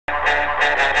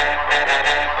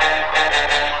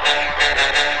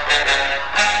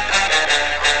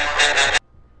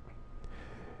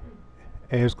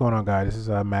Hey, what's going on, guys? This is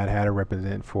Matt Hatter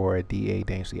representing for DA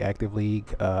Dangerously Active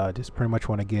League. Just pretty much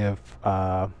want to give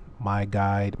my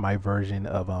guide, my version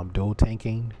of dual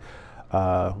tanking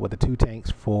with the two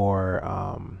tanks for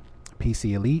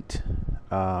PC Elite.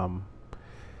 Um,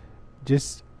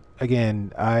 just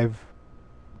again, I've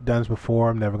done this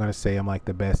before. I'm never gonna say I'm like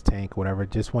the best tank, whatever.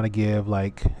 Just want to give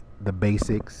like the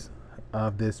basics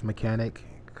of this mechanic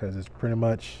because it's pretty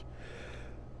much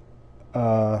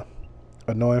uh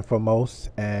annoying for most,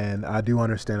 and I do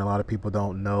understand a lot of people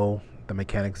don't know the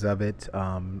mechanics of it.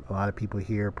 A lot of people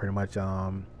here pretty much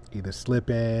either slip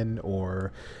in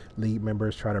or league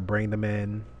members try to bring them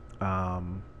in,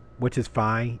 which is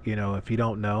fine, you know, if you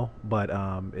don't know, but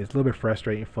it's a little bit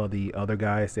frustrating for the other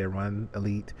guys that run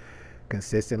Elite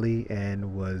consistently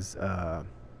and was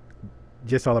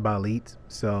just all about Elite.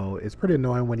 So it's pretty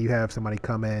annoying when you have somebody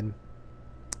come in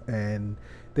and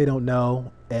they don't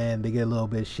know and they get a little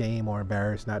bit shame or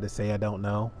embarrassed not to say I don't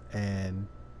know, and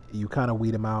you kind of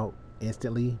weed them out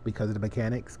instantly because of the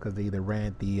mechanics, because they either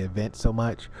ran the event so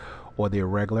much or the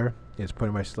irregular. It's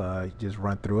pretty much just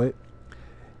run through it.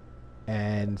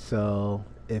 And so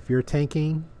if you're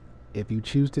tanking, if you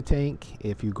choose to tank,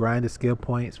 if you grind the skill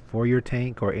points for your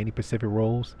tank or any specific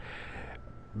roles,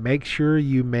 make sure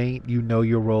you know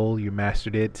your role, you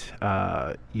mastered it,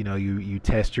 you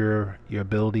test your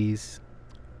abilities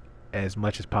as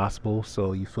much as possible,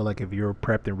 so you feel like if you're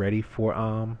prepped and ready for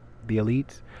the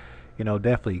elites,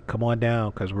 definitely come on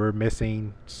down, because we're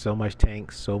missing so much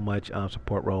tanks, so much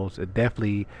support roles. It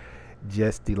definitely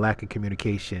just the lack of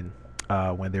communication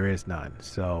when there is none.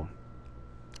 So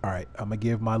all right, I'm gonna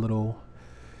give my little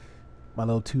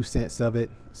 2 cents of it.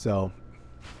 So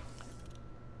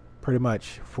pretty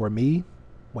much for me,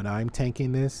 when I'm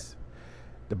tanking this,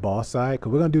 the boss side,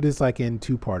 because we're gonna do this like in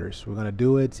two parters. We're gonna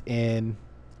do it in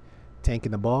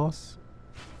tanking the boss,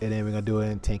 and then we're gonna do it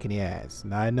in tanking the ads.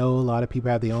 Now I know a lot of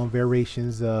people have their own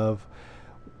variations of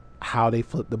how they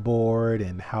flip the board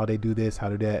and how they do this, how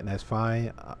to do that, and that's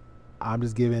fine. I'm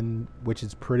just giving, which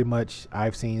is pretty much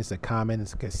I've seen it's a common,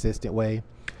 it's a consistent way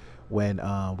when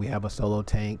we have a solo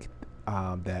tank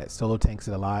that solo tanks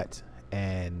it a lot,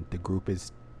 and the group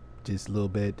is just a little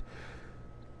bit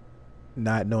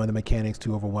not knowing the mechanics,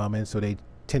 too overwhelming, so they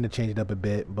tend to change it up a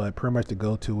bit. But pretty much the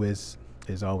go-to is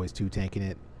always two tanking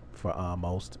it for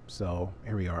most. So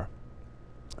here we are.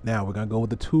 Now we're gonna go with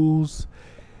the tools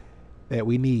that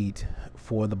we need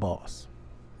for the boss.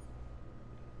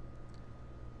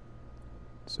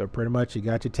 So pretty much you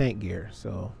got your tank gear,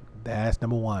 so that's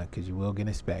number one, because you will get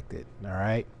inspected. All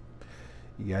right,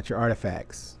 you got your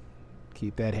artifacts,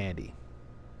 keep that handy.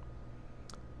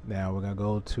 Now we're gonna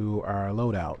go to our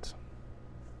loadout.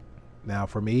 Now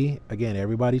for me, again,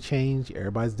 everybody changed,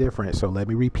 everybody's different, so let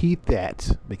me repeat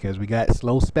that, because we got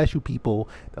slow special people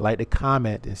that like to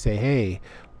comment and say, hey,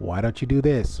 why don't you do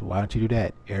this, why don't you do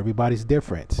that? Everybody's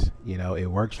different.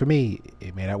 It works for me,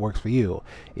 it may not work for you.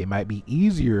 It might be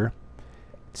easier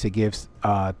to give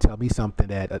tell me something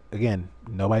that again,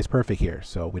 nobody's perfect here,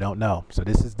 so we don't know. So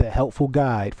this is the helpful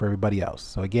guide for everybody else.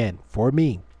 So again, for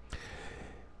me,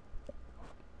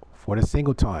 for the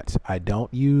single taunt, I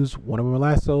don't use one of them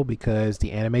lasso because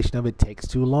the animation of it takes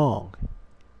too long.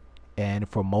 And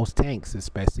for most tanks,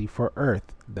 especially for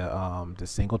Earth, the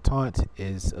single taunt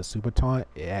is a super taunt.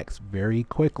 It acts very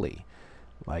quickly,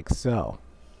 like so.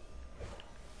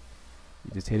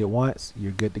 You just hit it once,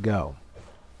 you're good to go.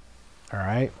 All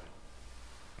right.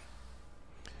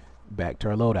 Back to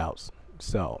our loadouts.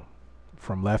 So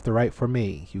from left to right for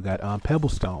me, you got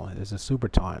Pebblestone. It's a super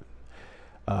taunt.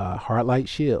 Heartlight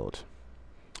Shield,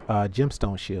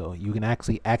 Gemstone Shield. You can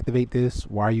actually activate this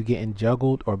while you're getting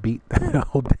juggled or beat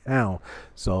down,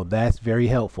 so that's very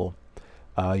helpful.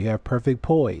 You have Perfect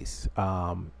Poise.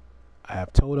 I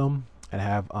have Totem and I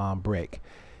have Brick.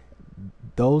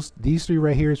 These three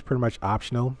right here is pretty much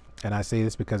optional, and I say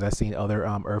this because I've seen other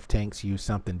Earth tanks use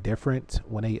something different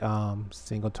when they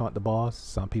single taunt the boss.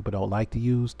 Some people don't like to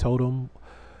use Totem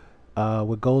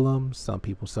with Golem. Some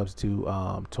people substitute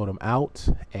Totem out,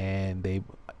 and they,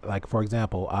 like for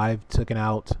example, I've taken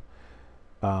out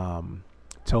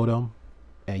Totem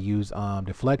and used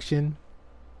Deflection.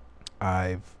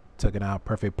 I've taken out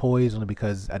Perfect Poise only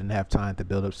because I didn't have time to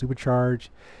build up Supercharge,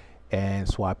 and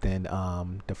swapped in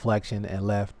Deflection and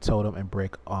left Totem and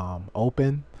Brick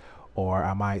open. Or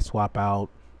I might swap out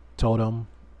Totem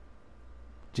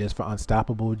just for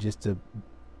Unstoppable, just to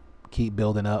keep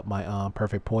building up my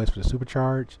Perfect Poise for the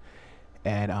supercharge.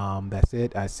 And that's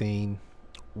it. I've seen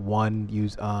one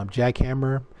use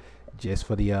Jackhammer just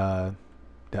for the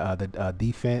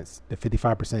defense, the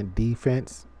 55%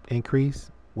 defense increase,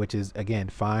 which is again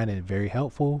fine and very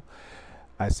helpful.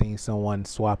 I seen someone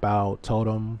swap out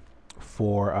totem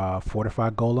for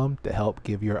fortified golem to help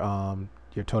give your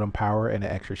totem power and an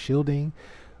extra shielding,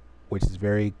 which is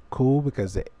very cool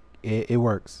because it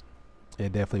works.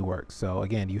 It definitely works. So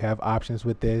again, you have options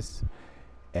with this,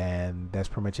 and that's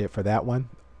pretty much it for that one.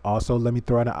 Also, let me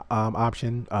throw in an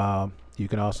option. You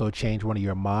can also change one of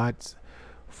your mods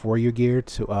for your gear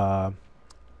to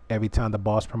every time the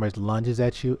boss pretty much lunges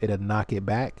at you, it'll knock it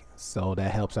back. So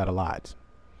that helps out a lot.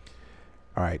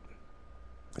 All right.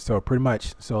 So pretty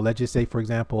much, so let's just say, for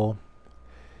example,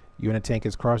 you and a tank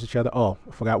is cross each other. Oh,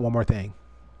 I forgot one more thing.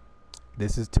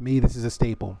 This is, to me, this is a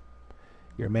staple.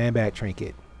 Your man back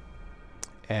trinket.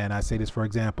 And I say this for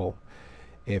example,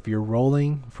 if you're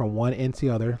rolling from one end to the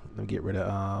other, let me get rid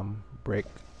of brick.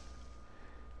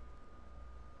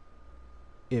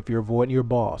 If you're avoiding your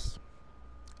boss,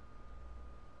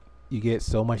 you get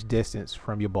so much distance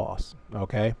from your boss.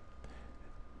 Okay.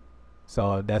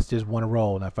 So that's just one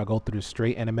roll. Now if I go through the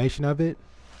straight animation of it,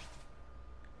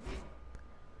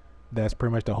 that's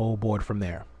pretty much the whole board from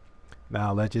there.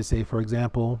 Now let's just say, for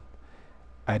example,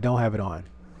 I don't have it on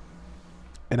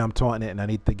and I'm taunting it and I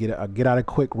need to get out a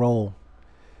quick roll.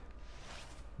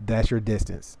 That's your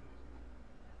distance.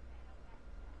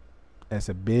 That's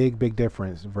a big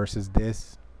difference versus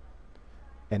this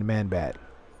and man bat.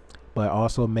 But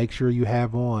also make sure you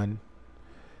have on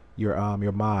your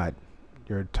mod,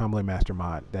 your Tumbler Master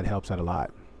mod. That helps out a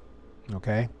lot.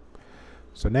 Okay,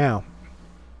 so now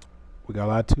we got a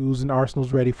lot of tools and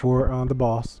arsenals ready for the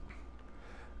boss.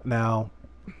 Now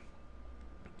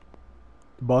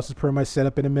the boss is pretty much set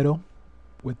up in the middle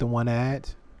with the one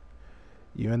ad.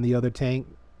 You and the other tank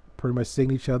pretty much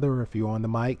signal each other, or if you're on the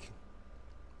mic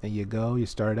and you go, you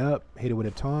start up, hit it with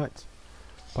a taunt,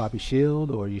 pop your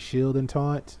shield or your shield and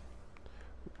taunt,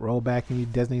 roll back in your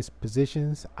designated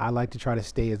positions. I like to try to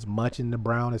stay as much in the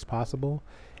brown as possible.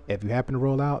 If you happen to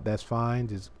roll out, that's fine.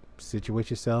 Just situate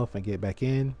yourself and get back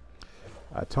in.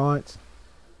 Taunt.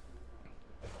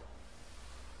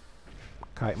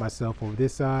 Kite myself over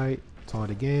this side. Taunt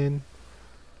again.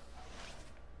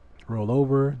 Roll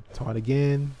over. Taunt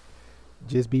again.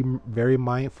 Just be very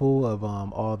mindful of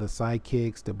all the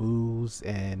sidekicks, the boos,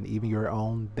 and even your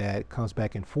own that comes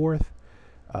back and forth.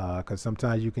 Because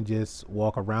sometimes you can just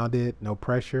walk around it, no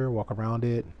pressure, walk around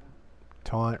it,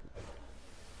 taunt,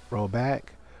 roll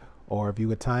back. Or if you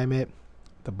could time it,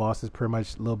 the boss is pretty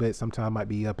much a little bit, sometimes might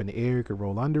be up in the air, you could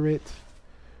roll under it.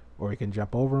 Or you can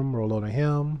jump over him, roll over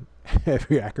him. If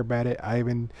you're acrobatic, I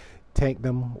even tank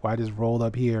them, or I just roll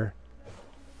up here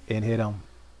and hit them.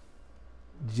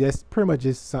 Just pretty much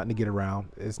just something to get around.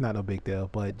 It's not no big deal,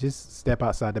 but just step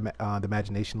outside the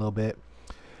imagination a little bit.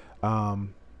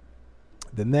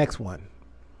 The next one.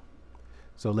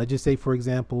 So let's just say, for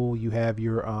example, you have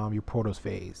your portals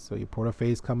phase. So your portal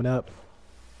phase coming up.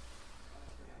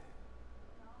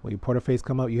 When your portal phase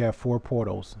come up, you have 4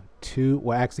 portals. 2,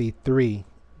 well actually 3,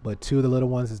 but 2 of the little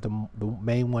ones is the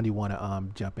main one you want to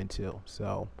jump into.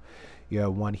 So you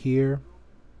have one here,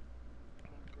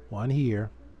 one here,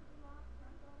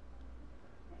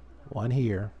 one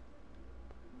here,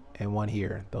 and one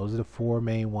here. Those are the 4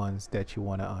 main ones that you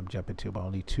want to jump into, but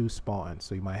only 2 spawn.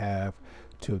 So you might have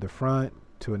 2 of the front,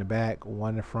 2 in the back, 1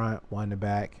 in the front, 1 in the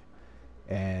back,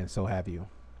 and so have you.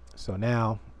 So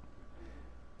now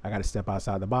I got to step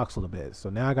outside the box a little bit. So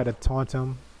now I got to taunt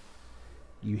him.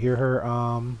 You hear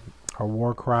her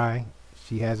war cry.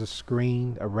 She has a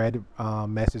screen, a red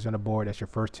message on the board. That's your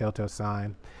first telltale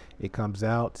sign. It comes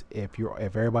out if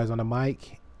everybody's on the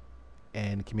mic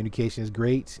and communication is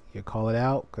great, you call it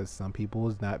out, because some people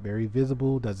is not very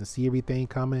visible, doesn't see everything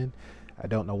coming. I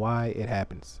don't know why it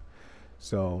happens.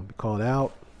 So you call it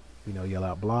out, yell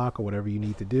out block or whatever you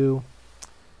need to do.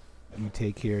 You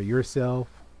take care of yourself.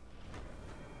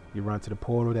 You run to the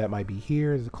portal that might be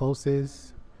here as the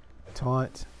closest.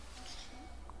 Taunt.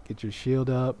 Get your shield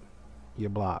up. You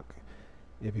block.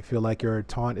 If you feel like your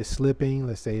taunt is slipping,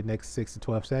 let's say next 6 to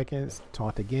 12 seconds,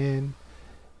 taunt again.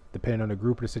 Depending on the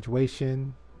group or the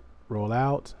situation, roll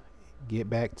out, get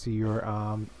back to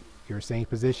your same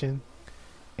position,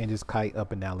 and just kite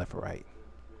up and down, left or right.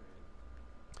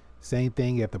 Same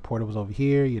thing if the portal was over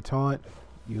here, you taunt.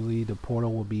 Usually the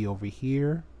portal will be over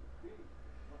here.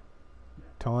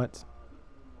 Taunt.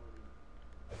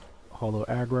 Holo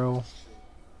aggro.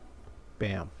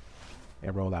 Bam.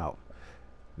 And roll out.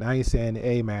 Now you're saying,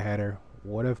 hey, Mad Hatter,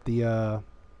 what if the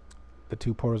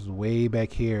 2 portals is way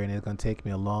back here and it's going to take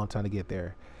me a long time to get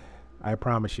there? I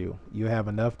promise you, you have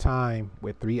enough time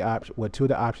with 2 of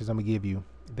the options I'm going to give you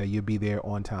that you'll be there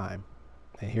on time.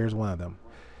 And here's one of them.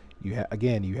 You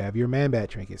have your man bat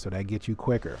trinket, so that gets you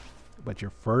quicker. But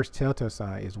your first telltale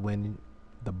sign is when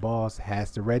the boss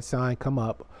has the red sign come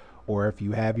up, or if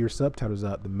you have your subtitles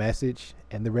up, the message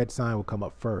and the red sign will come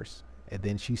up first, and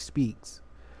then she speaks.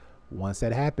 Once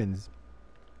that happens,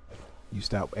 you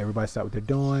stop. Everybody stop what they're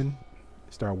doing.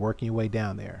 Start working your way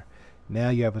down there. Now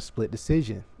you have a split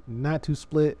decision. Not too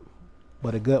split,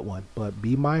 but a good one. But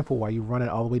be mindful while you're running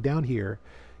all the way down here.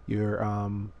 You're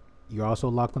also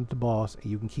locked onto the boss, and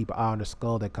you can keep an eye on the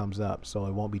skull that comes up, so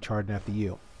it won't be charging after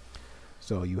you.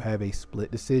 So you have a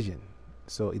split decision.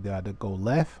 So either I have to go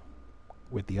left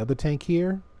with the other tank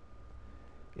here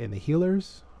and the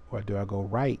healers, or do I go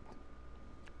right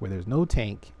where there's no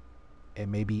tank and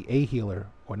maybe a healer,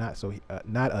 or not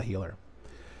a healer.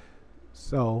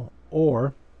 So,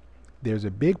 or there's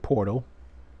a big portal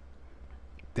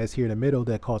that's here in the middle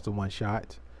that causes one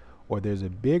shot, or there's a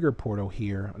bigger portal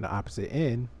here on the opposite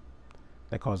end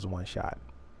that causes one shot.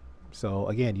 So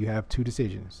again, you have two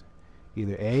decisions.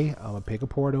 Either A, I'm gonna pick a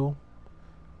portal,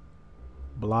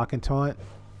 block and taunt,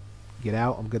 get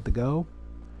out, I'm good to go,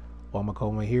 or I'm gonna come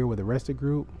over here with the rest of the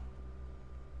group,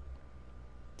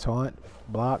 taunt,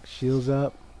 block, shields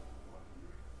up,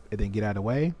 and then get out of the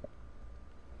way.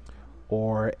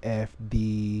 Or if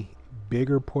the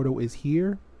bigger portal is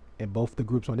here and both the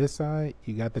groups on this side,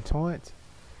 you got the taunt.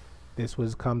 This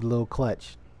was comes a little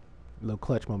clutch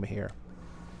moment here.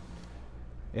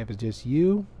 If it's just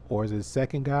you, or is it a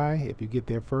second guy, if you get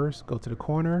there first, go to the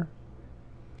corner,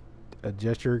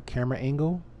 adjust your camera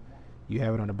angle. You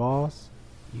have it on the boss.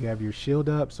 You have your shield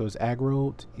up, so it's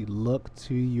aggroed. You look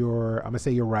to your, I'm gonna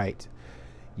say your right.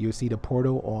 You'll see the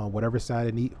portal on whatever side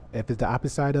of the, if it's the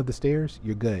opposite side of the stairs,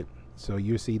 you're good. So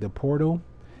you'll see the portal.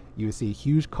 You'll see a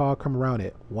huge cog come around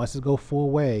it. Once it go full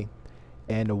way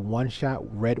and the one shot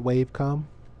red wave come,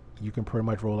 you can pretty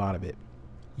much roll out of it.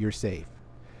 You're safe.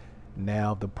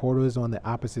 Now the portal is on the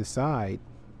opposite side,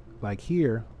 like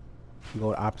here, you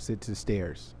go opposite to the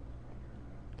stairs.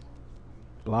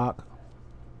 Block,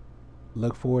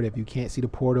 look forward. If you can't see the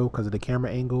portal because of the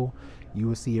camera angle, you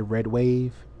will see a red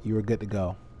wave. You are good to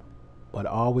go. But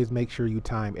always make sure you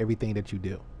time everything that you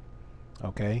do.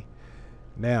 Okay.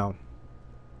 Now,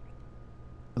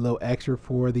 a little extra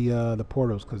for the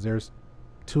portals, because there's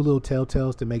two little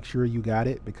telltales to make sure you got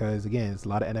it, because again, it's a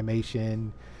lot of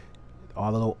animation,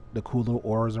 all the cool little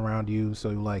auras around you, so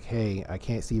you're like, hey, I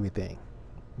can't see everything.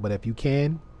 But if you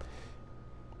can,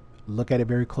 look at it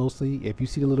very closely. If you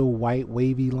see the little white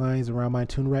wavy lines around my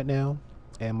tune right now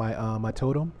and my my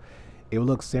totem, it will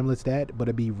look similar to that, but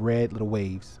it'd be red little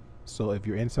waves. So if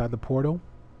you're inside the portal,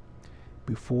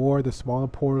 before the smaller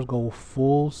portals go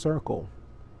full circle,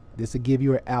 this will give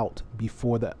you an out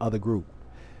before the other group.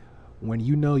 When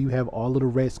you know you have all little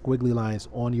red squiggly lines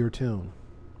on your tune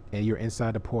and you're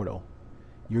inside the portal,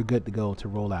 you're good to go to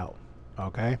roll out.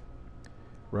 Okay,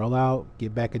 roll out,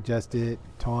 get back adjusted,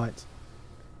 taunt,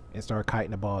 and start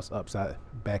kiting the boss upside,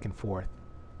 back and forth,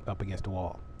 up against the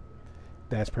wall.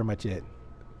 That's pretty much it.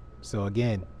 So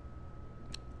again,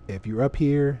 if you're up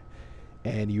here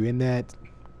and you're in that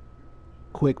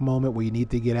quick moment where you need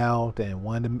to get out and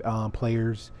one of the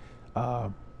players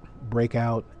break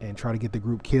out and try to get the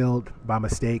group killed by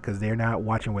mistake because they're not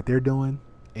watching what they're doing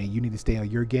and you need to stay on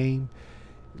your game,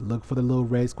 look for the little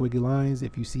red squiggly lines.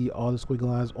 If you see all the squiggly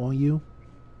lines on you,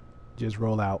 just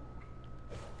roll out.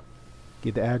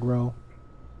 Get the aggro,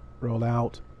 roll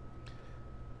out,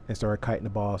 and start kiting the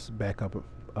boss back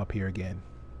up here again,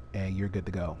 and you're good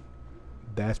to go.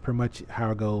 That's pretty much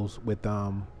how it goes with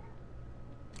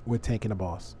tanking the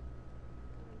boss.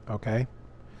 Okay,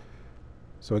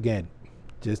 so again,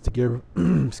 just to give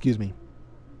excuse me,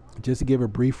 just to give a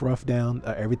brief rough down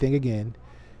everything again.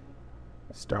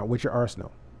 Start with your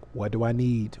arsenal. What do I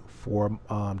need for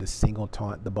the single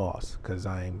taunt the boss? Because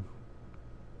I'm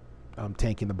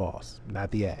tanking the boss,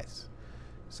 not the ads.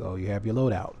 So you have your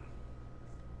loadout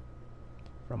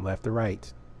from left to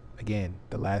right. Again,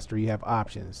 the last three have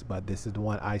options, but this is the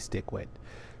one I stick with.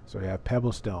 So you have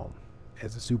Pebblestone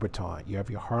as a super taunt. You have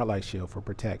your Heartlight shield for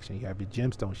protection. You have your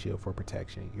Gemstone shield for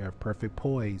protection. You have Perfect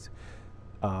Poise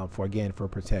for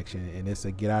protection. And it's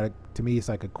a get out of, to me, it's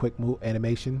like a quick move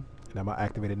animation, and I'm gonna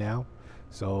activate it now.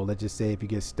 So let's just say if you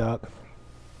get stuck,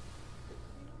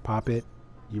 pop it,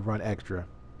 you run extra.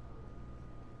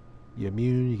 You're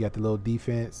immune, you got the little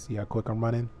defense, see how quick I'm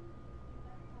running?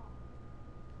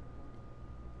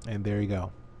 And there you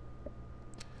go.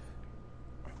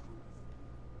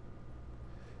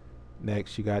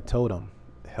 Next, you got Totem,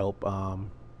 help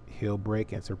heal,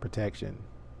 break, and protection.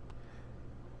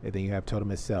 And then you have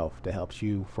Totem itself that helps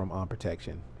you from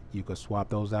protection. You can swap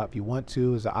those out if you want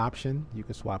to as an option. You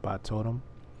can swap out Totem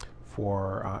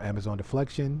for Amazon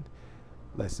Deflection.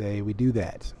 Let's say we do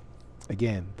that.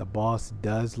 Again, the boss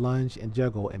does lunge and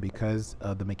juggle, and because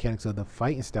of the mechanics of the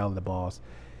fighting style of the boss,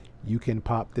 you can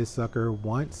pop this sucker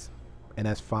once, and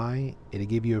that's fine. It'll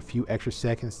give you a few extra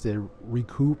seconds to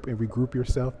recoup and regroup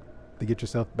yourself, to get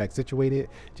yourself back situated,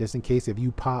 just in case if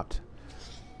you popped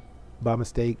by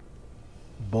mistake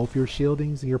both your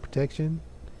shieldings and your protection,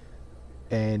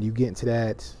 and you get into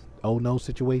that oh no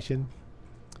situation,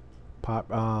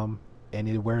 pop and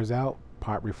it wears out,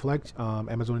 pop reflect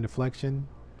Amazon deflection,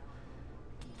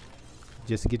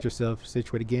 just to get yourself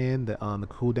situated again. The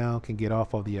cooldown can get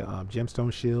off of the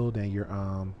gemstone shield and your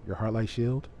heartlight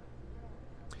shield,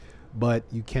 but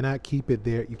you cannot keep it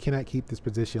there. You cannot keep this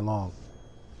position long.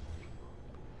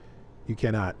 You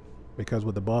cannot, because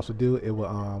what the boss will do, it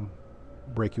will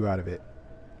break you out of it,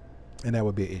 and that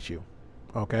would be an issue.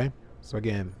 Okay, so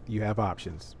again, you have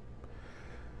options.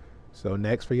 So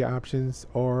next for your options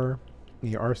are in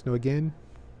your arsenal, again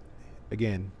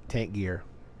tank gear,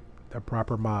 the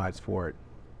proper mods for it.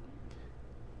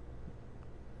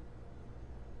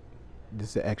 This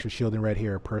is the extra shielding right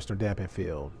here, personal dampen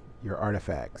field, your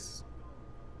artifacts,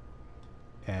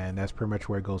 and that's pretty much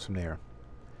where it goes from there.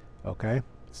 Okay,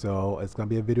 so it's gonna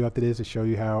be a video after this to show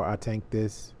you how I tank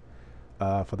this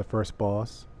for the first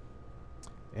boss,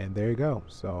 and there you go.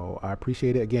 So I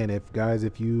appreciate it. Again,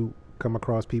 if you come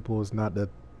across people, it's not to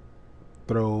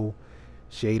throw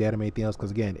shade at them or anything else,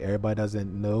 because again, everybody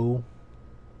doesn't know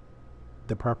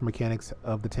the proper mechanics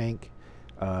of the tank.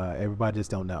 Everybody just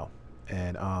don't know,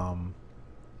 and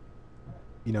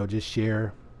you know, just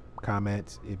share,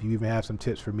 comments. If you even have some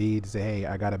tips for me to say, hey,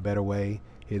 I got a better way,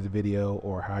 here's a video,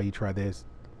 or how you try this,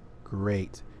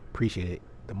 great, appreciate it.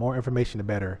 The more information, the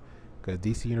better, because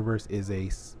DC Universe is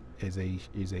a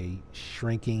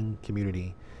shrinking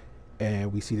community,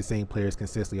 and we see the same players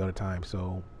consistently all the time,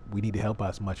 so we need to help out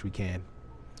as much as we can.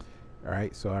 All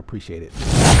right, so I appreciate it.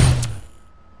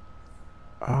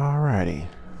 Alrighty,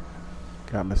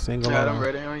 got my single. I'm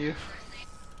ready on you.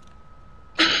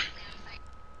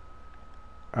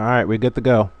 All right, we're good to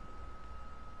go.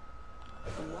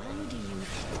 Why do you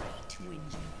fight when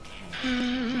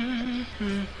you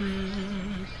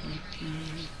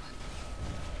can?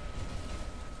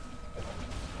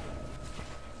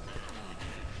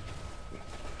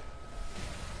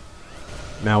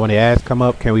 Now when the ads come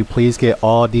up, can we please get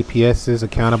all DPSs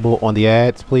accountable on the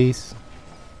ads, please?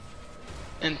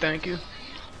 And thank you.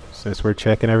 Since we're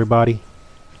checking everybody.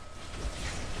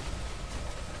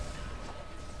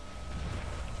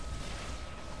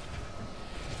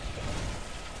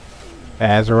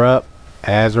 Ads are up.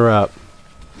 Ads are up.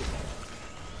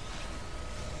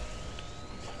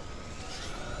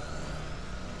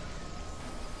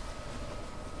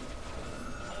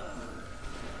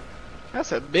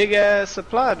 That's a big ass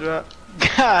supply drop.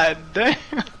 God damn.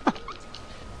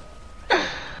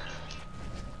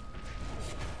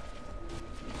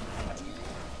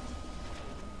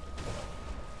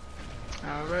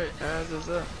 Alright, ads is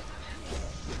up.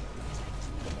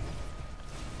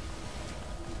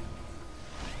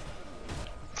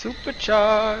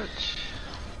 Supercharge.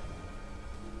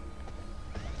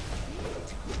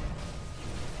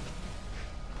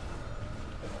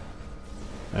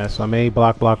 That's what I made.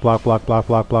 Block, block, block, block, block,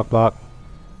 block, block, block.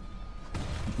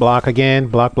 Block again.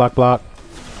 Block, block, block.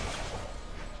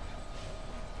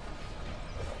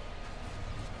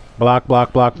 Block,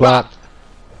 block, block, block.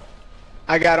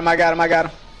 I got him, I got him, I got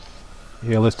him.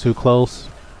 Heal is too close.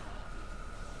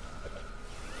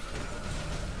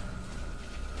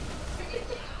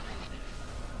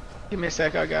 Give me a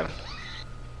sec, I got him.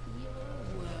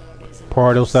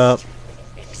 Portals up.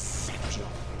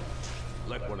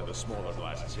 Let one of the smaller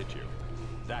blasts hit you.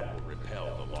 That will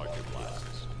repel the larger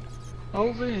blasts.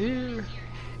 Over here.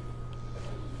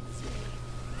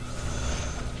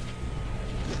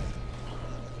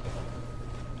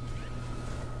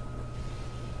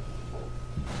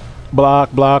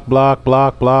 Block, block, block,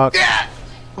 block, block. Yeah.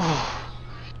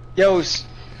 Yo.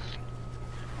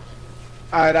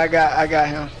 Alright, I got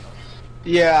him.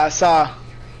 Yeah, I saw.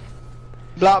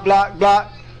 Block, block,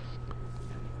 block.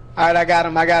 Alright, I got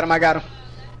him, I got him, I got him.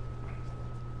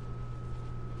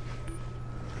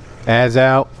 Ads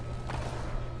out.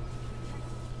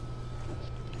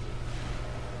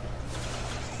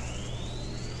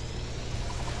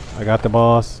 I got the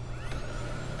boss.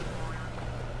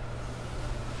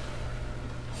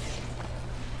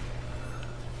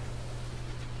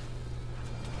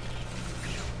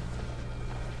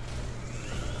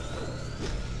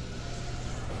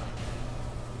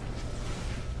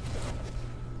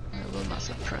 Where my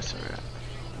suppressor at?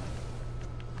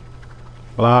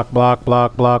 Block, block,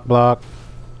 block, block, block.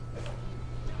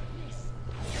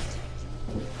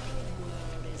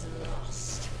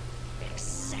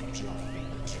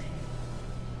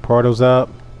 Portals up.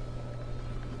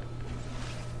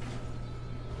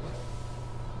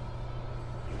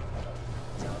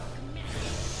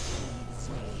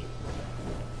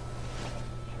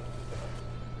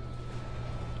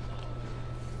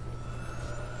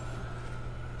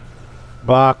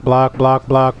 Block, block, block,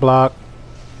 block, block.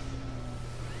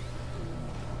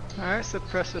 Alright,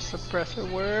 suppressor, suppressor,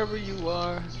 wherever you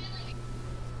are.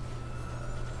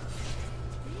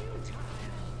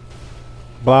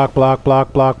 Block, block,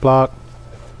 block, block, block.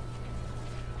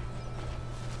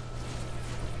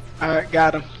 Alright,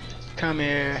 got him. Come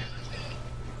here.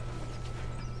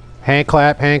 Hand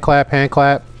clap, hand clap, hand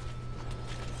clap.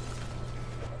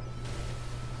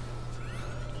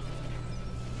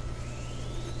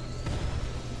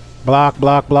 Block,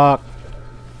 block, block.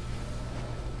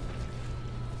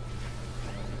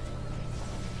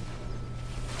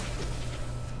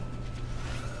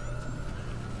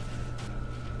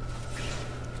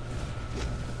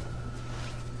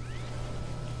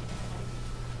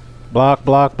 Block,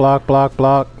 block, block, block,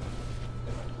 block.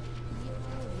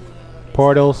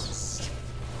 Portals.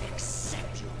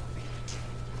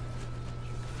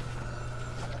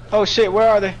 Oh shit, where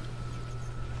are they?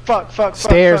 Fuck, fuck,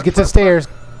 Stairs, fuck, get to fuck, the stairs.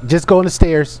 Just go on the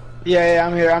stairs. Yeah, yeah,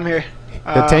 I'm here, I'm here.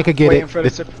 The tank could get waiting it. for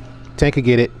The tank could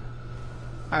get it.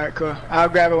 Alright, cool. I'll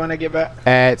grab it when I get back.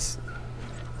 Adds.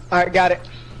 Alright, got it.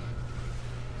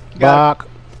 Got Block. it.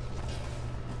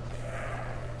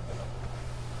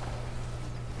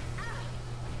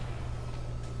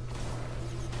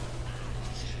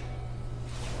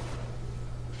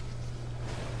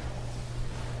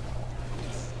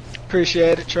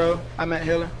 Appreciate it, Tro. I meant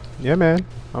healer. Yeah, man.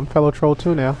 I'm fellow troll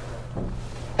too now.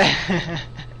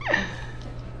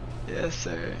 Yes,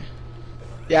 sir.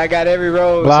 Yeah, I got every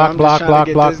road. Block, so I'm block, just trying to block,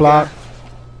 get block, this block.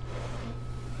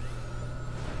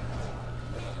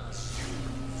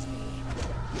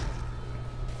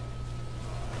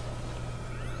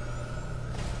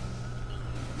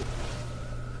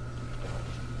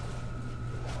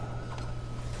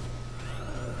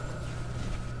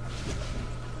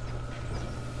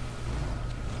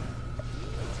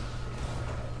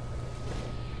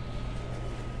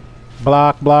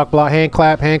 Block, block, block. Hand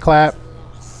clap, hand clap.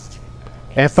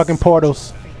 And fucking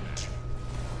portals.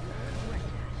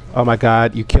 Oh my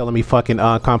god, you killing me, fucking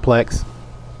complex.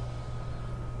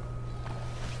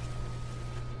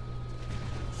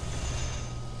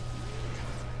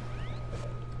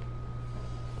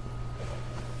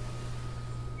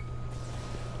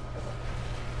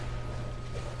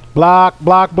 Block,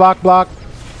 block, block, block.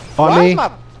 On Why me. is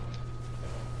my...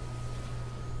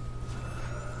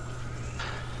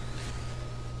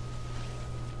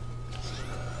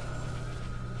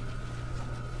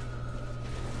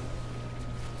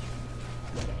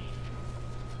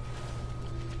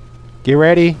 Get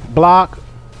ready. Block.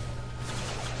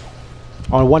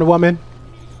 On one woman.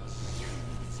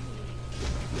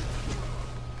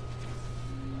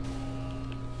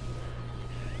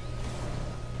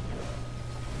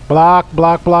 Block,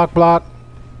 block, block, block.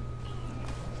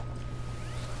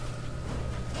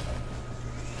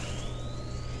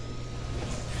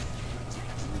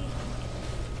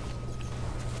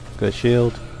 Good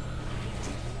shield.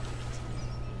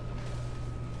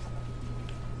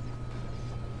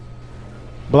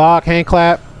 Block, hand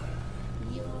clap.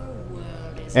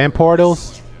 And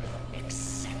portals.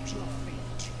 Accept your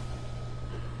fate.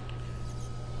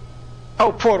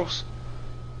 Oh, portals.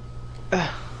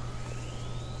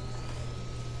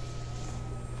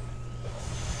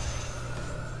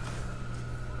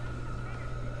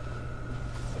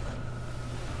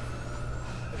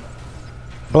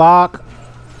 Block.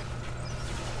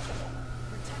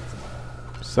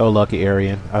 So lucky,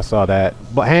 Arian. I saw that.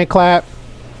 But hand clap.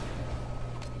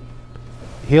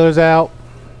 Healers out.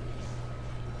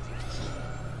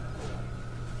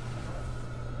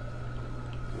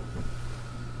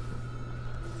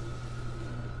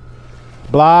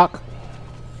 Block.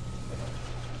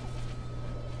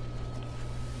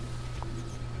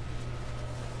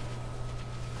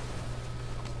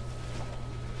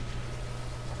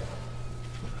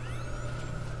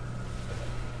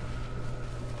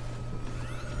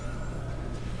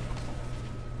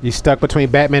 You stuck between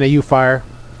Batman and you, Fire.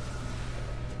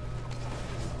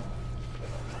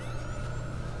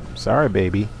 Sorry,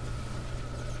 baby.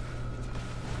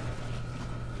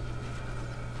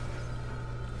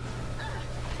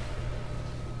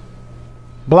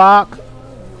 Block.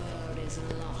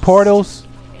 Portals.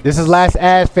 This is last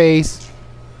ad phase.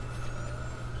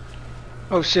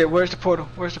 Oh shit, where's the portal?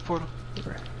 Where's the portal?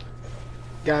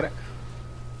 Got it.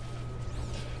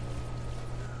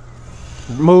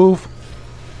 Move.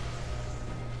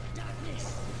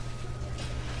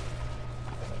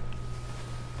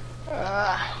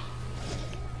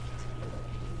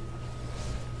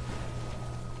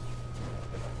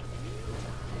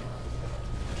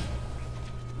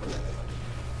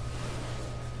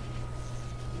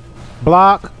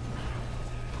 Block.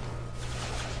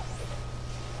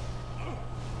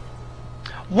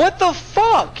 What the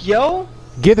fuck, yo?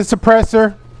 Get the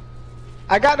suppressor.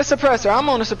 I got the suppressor. I'm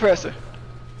on the suppressor.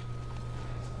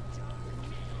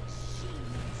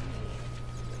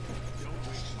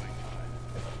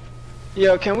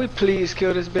 Yo, can we please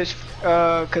kill this bitch?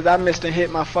 Cause I missed and hit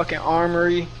my fucking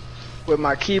armory with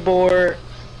my keyboard.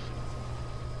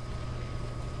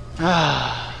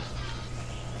 Ah.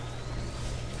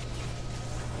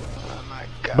 Oh my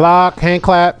god. Block. Hand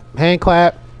clap. Hand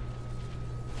clap.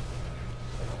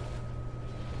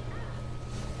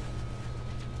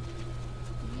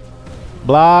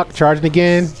 Block. Charging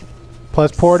again.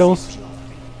 Plus portals.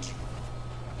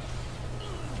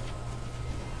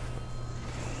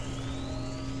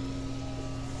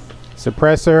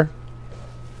 Suppressor.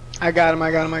 I got him.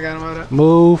 I got him. I got him. Hold up.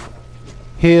 Move.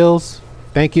 Heals.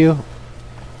 Thank you.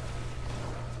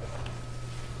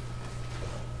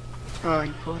 Oh,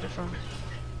 he pulled it from me.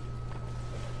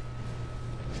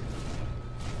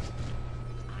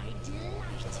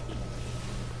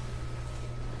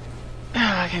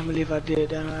 I can't believe I did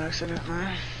that on accident,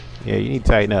 man. Yeah, you need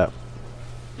to tighten up.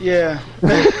 Yeah. Nah,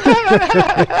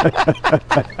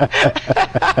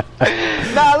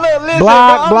 look, listen,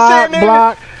 Block, bro, block,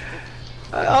 block.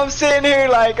 I'm sitting here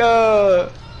like,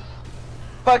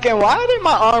 fucking, why did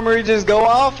my armory just go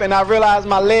off and I realized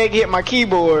my leg hit my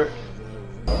keyboard?